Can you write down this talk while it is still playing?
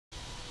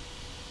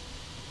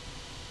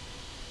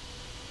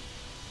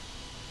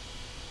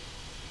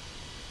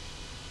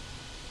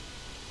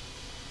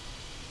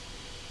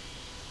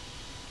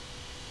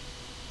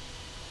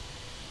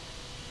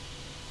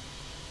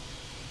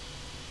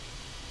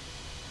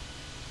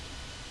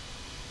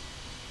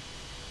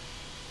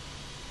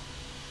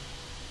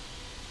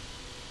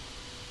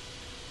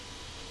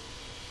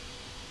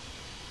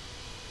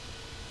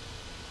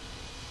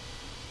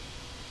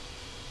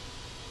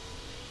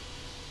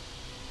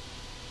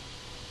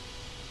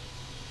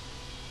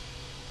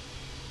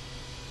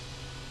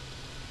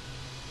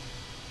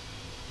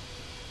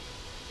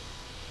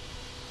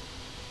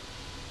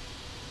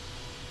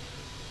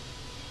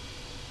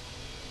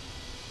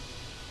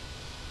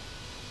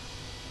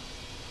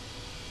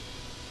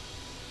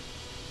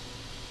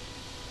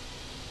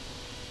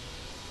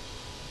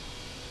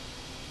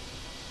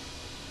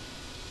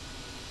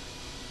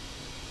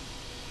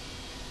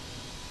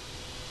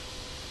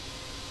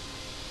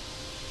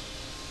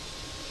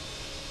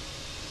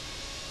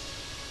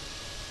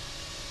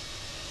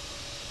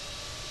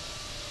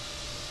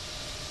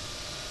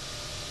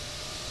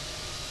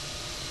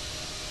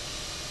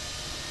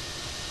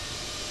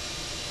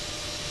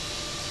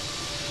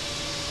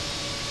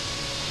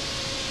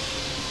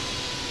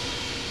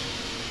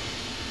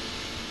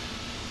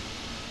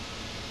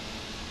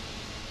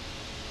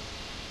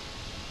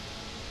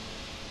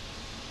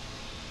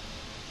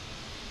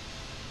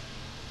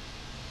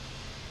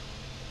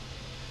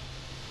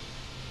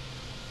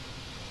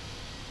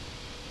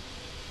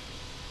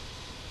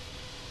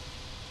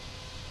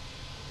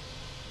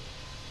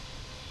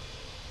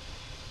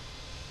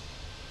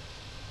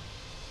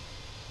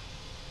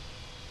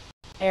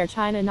Air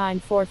China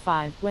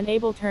 945, when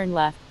able turn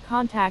left,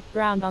 contact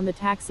ground on the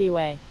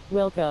taxiway.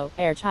 Wilco,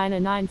 Air China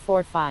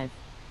 945.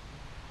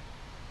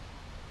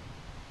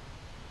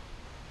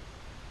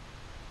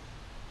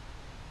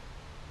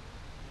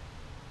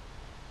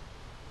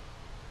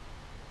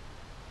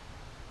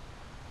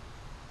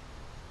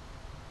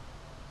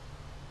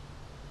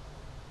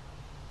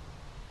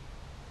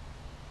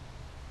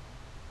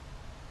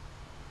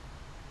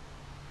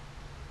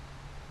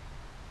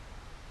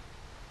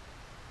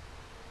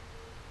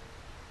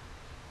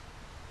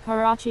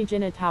 Karachi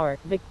Jinnah Tower,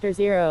 Victor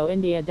 0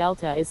 India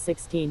Delta is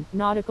 16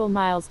 nautical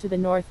miles to the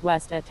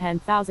northwest at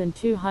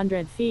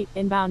 10,200 feet,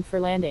 inbound for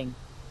landing.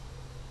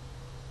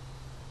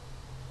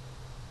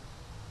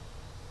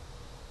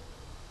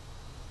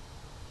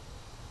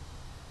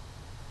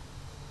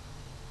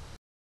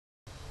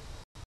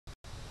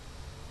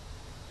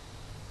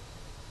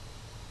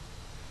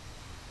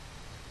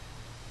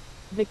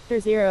 Victor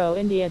 0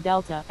 India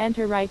Delta,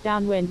 enter right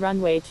downwind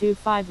runway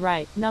 25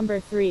 right, number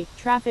 3,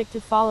 traffic to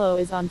follow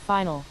is on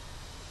final.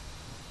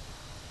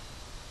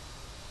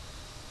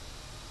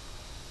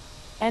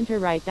 Enter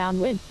right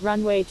downwind,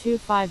 runway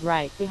 25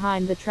 right,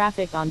 behind the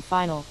traffic on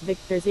final,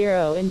 Victor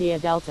 0 India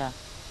Delta.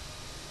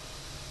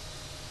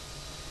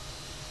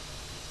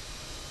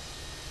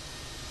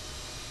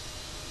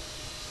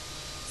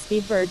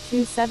 Speedbird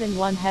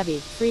 271 Heavy,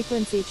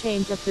 frequency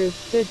change approved,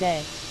 good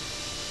day.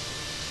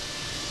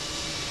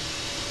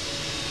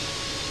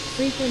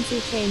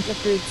 Frequency change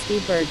approved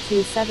Speedbird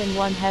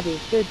 271 Heavy,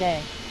 good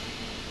day.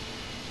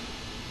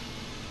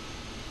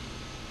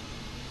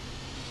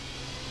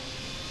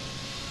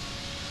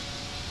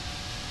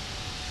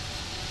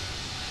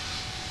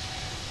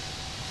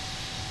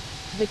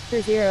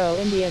 Victor 0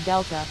 India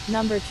Delta,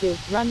 number 2,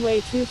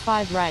 runway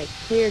 25 right,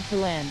 cleared to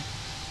land.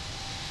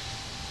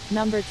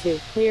 Number 2,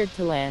 cleared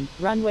to land,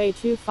 runway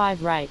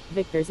 25 right,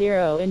 Victor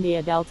 0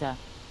 India Delta.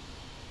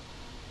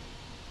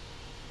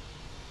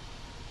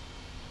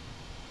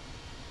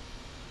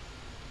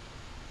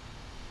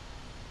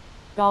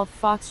 Golf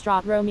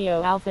Foxtrot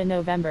Romeo Alpha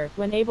November,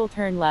 when able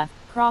turn left,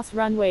 cross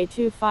runway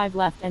 25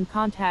 left and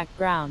contact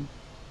ground.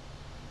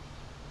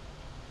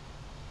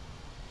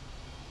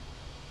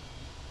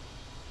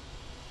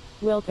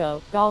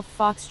 Wilco, Golf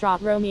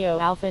Foxtrot Romeo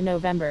Alpha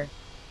November.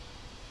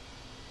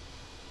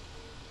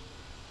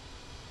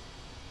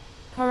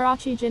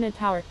 Karachi Jinnah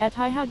Tower,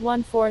 Etihad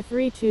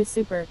 1432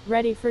 Super,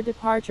 ready for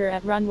departure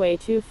at runway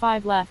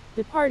 25 left,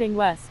 departing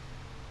west.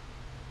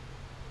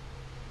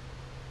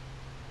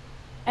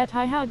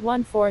 Etihad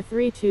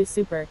 1432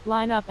 Super,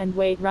 line up and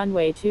wait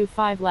runway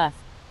 25 left.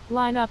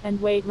 Line up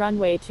and wait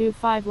runway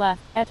 25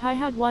 left,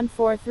 Etihad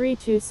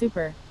 1432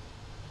 Super.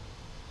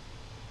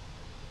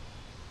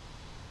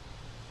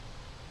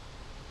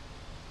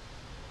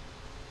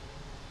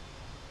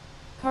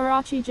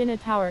 Karachi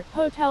Jinnah Tower,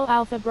 Hotel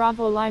Alpha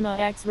Bravo Lima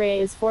X-ray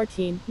is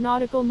 14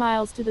 nautical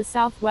miles to the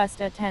southwest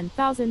at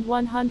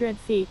 10,100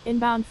 feet,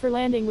 inbound for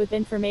landing with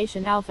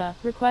information Alpha,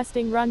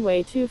 requesting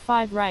runway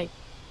 25 right.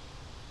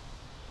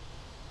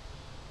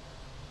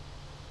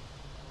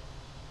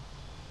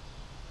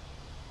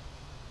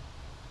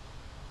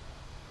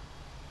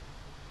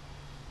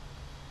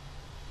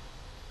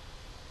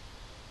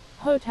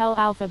 Hotel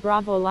Alpha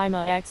Bravo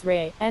Lima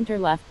X-ray, enter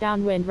left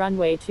downwind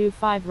runway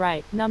 25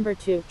 right, number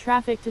 2,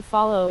 traffic to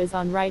follow is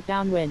on right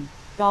downwind.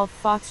 Golf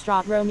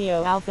Foxtrot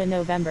Romeo Alpha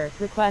November,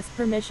 request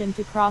permission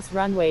to cross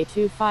runway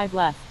 25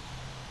 left.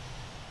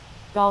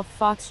 Golf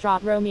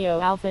Foxtrot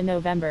Romeo Alpha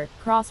November,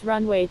 cross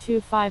runway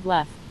 25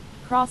 left.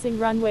 Crossing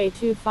runway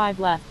 25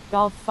 left,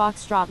 Golf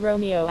Foxtrot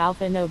Romeo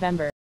Alpha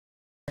November.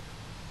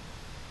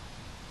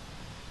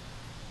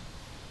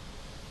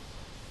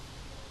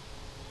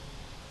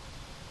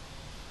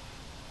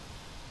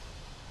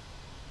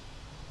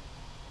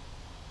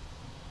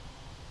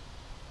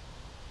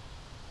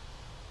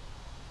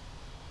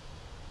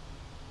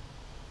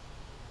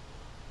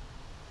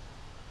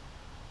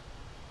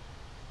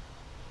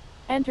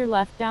 Enter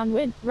left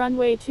downwind,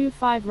 runway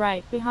 25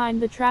 right,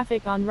 behind the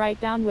traffic on right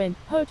downwind,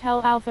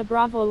 Hotel Alpha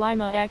Bravo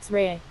Lima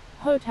X-ray.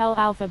 Hotel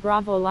Alpha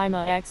Bravo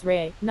Lima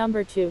X-ray,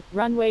 number 2,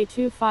 runway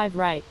 25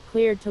 right,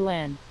 cleared to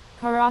land.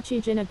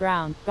 Karachi Jinnah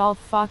ground,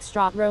 Golf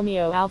Foxtrot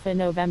Romeo Alpha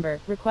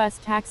November,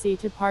 request taxi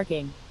to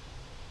parking.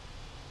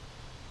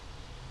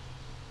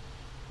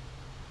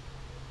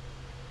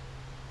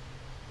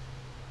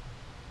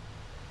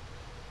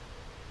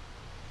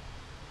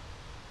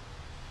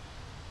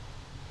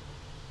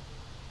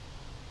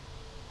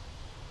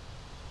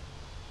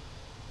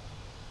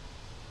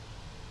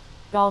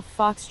 Golf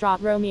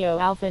Foxtrot Romeo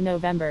Alpha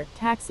November,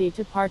 taxi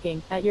to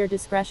parking, at your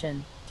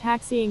discretion.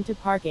 Taxiing to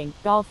parking,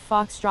 Golf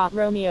Foxtrot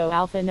Romeo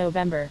Alpha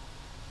November.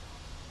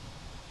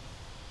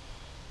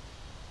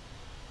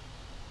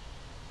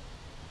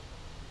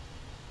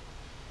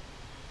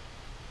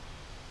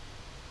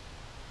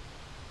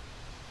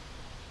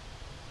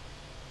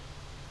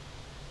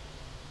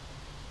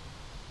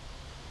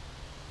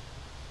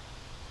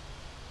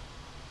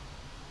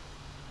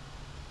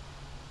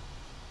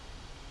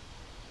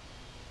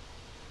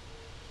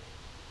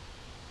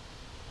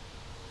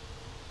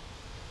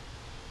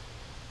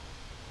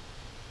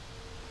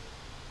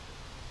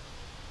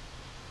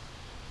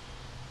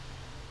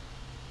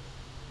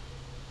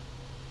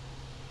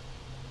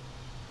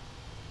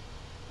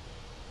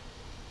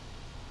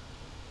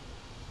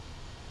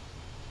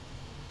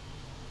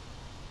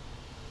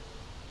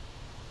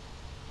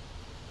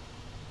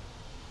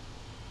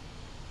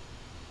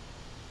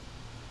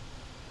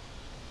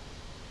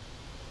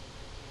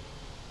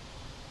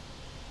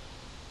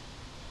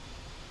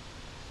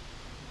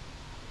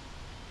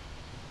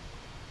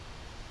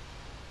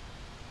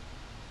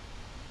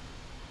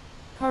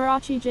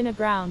 Karachi Jinnah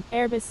ground,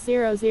 Airbus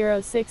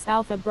 006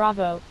 Alpha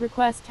Bravo,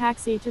 request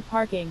taxi to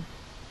parking.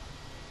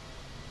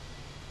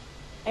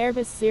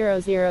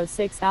 Airbus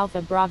 006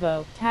 Alpha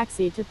Bravo,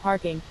 taxi to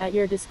parking, at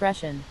your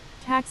discretion.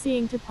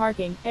 Taxiing to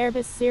parking,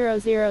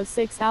 Airbus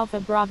 006 Alpha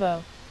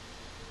Bravo.